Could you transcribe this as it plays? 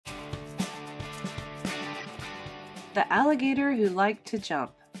The Alligator Who Liked to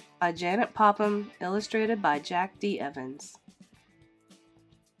Jump by Janet Popham, illustrated by Jack D. Evans.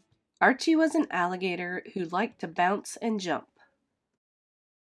 Archie was an alligator who liked to bounce and jump.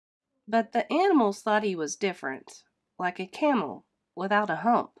 But the animals thought he was different, like a camel without a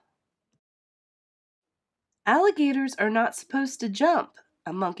hump. "Alligators are not supposed to jump,"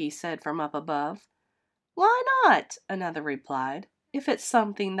 a monkey said from up above. "Why not?" another replied, "if it's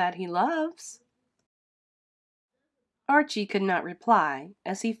something that he loves." Archie could not reply,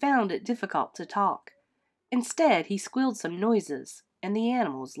 as he found it difficult to talk. Instead, he squealed some noises, and the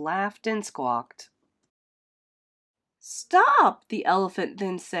animals laughed and squawked. "Stop!" the elephant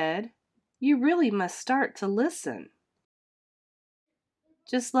then said. "You really must start to listen.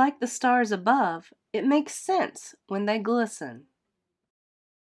 Just like the stars above, it makes sense when they glisten."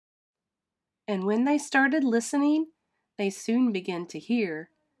 And when they started listening, they soon began to hear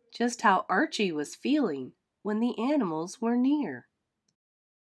just how Archie was feeling when the animals were near.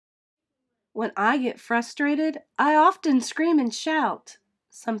 "When I get frustrated, I often scream and shout.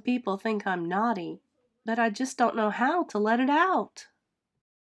 Some people think I'm naughty, but I just don't know how to let it out.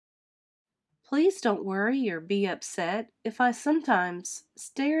 Please don't worry or be upset if I sometimes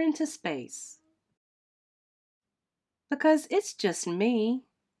stare into space, because it's just me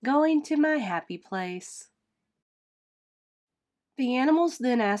going to my happy place." The animals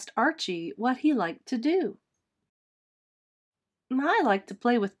then asked Archie what he liked to do. "I like to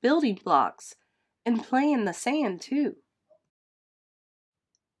play with building blocks and play in the sand too.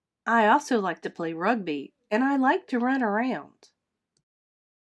 I also like to play rugby, and I like to run around.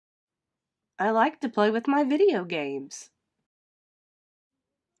 I like to play with my video games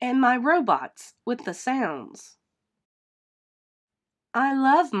and my robots with the sounds. I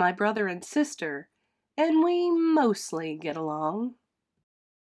love my brother and sister, and we mostly get along.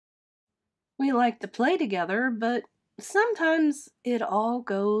 We like to play together, but sometimes it all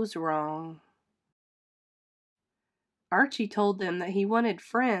goes wrong." Archie told them that he wanted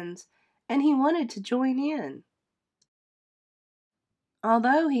friends and he wanted to join in.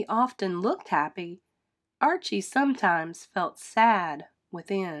 Although he often looked happy, Archie sometimes felt sad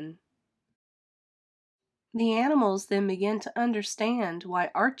within. The animals then began to understand why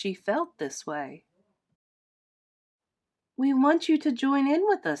Archie felt this way. "We want you to join in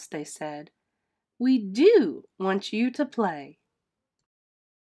with us," they said. "We do want you to play."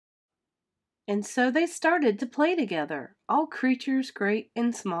 And so they started to play together, all creatures great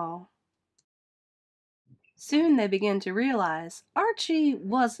and small. Soon they began to realize Archie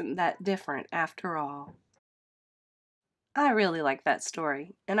wasn't that different after all. I really like that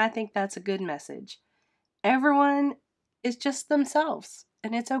story, and I think that's a good message. Everyone is just themselves,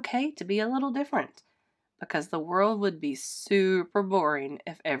 and it's okay to be a little different, because the world would be super boring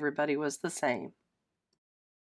if everybody was the same.